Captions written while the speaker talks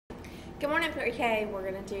Good morning, pre-K. We're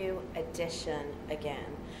going to do addition again.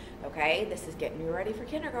 Okay, this is getting you ready for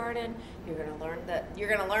kindergarten. You're going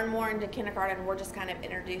to learn more into kindergarten. We're just kind of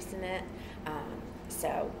introducing it.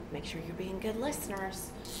 So make sure you're being good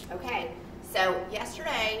listeners. Okay, so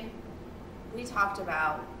yesterday we talked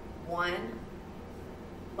about 1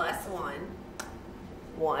 plus 1.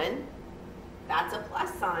 1, that's a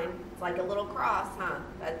plus sign. It's like a little cross, huh?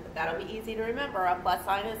 That'll be easy to remember. A plus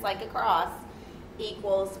sign is like a cross.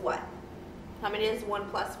 Equals what? How many does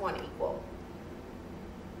 1 plus 1 equal?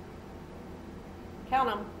 Count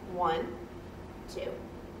them. 1, 2.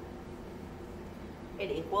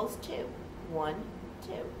 It equals 2. 1,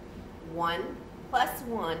 2. 1 plus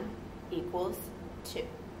 1 equals 2.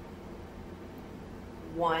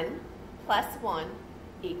 1 plus 1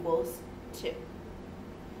 equals 2.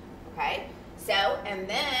 Okay? So, and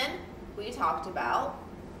then we talked about,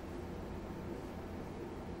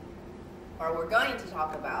 or we're going to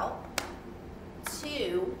talk about,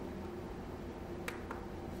 2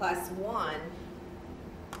 plus 1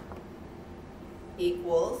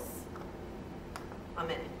 equals, a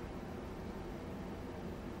minute,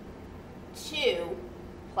 2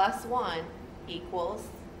 plus 1 equals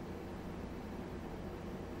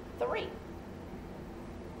 3.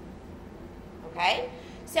 Okay?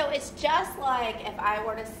 So it's just like if I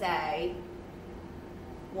were to say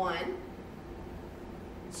 1,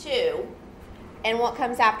 2, and what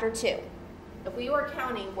comes after 2? If we were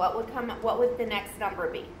counting, what would the next number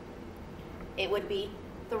be? It would be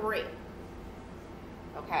 3.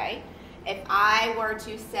 Okay? If I were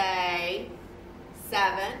to say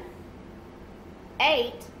 7,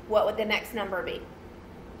 8, what would the next number be?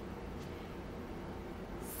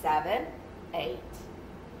 7, 8,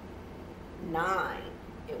 9.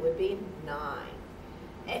 It would be 9.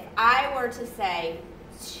 If I were to say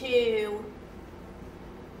 2,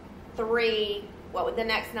 3, what would the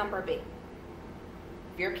next number be?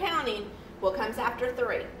 If you're counting, what comes after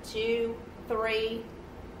 3? 2, 3,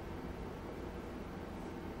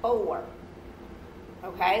 4.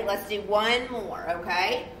 Okay, let's do one more,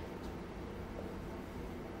 okay?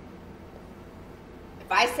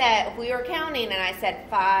 If we were counting and I said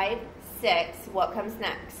 5, 6, what comes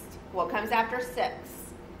next? What comes after 6?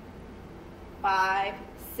 5,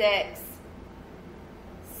 6,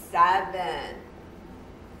 7.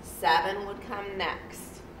 7 would come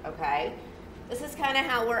next, okay? This is kind of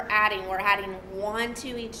how we're adding. We're adding 1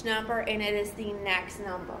 to each number, and it is the next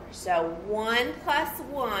number. So 1 plus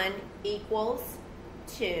 1 equals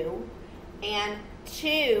 2, and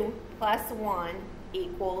 2 plus 1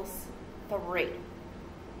 equals 3.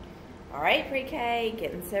 All right, pre-K,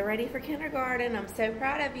 getting so ready for kindergarten. I'm so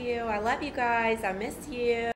proud of you. I love you guys. I miss you.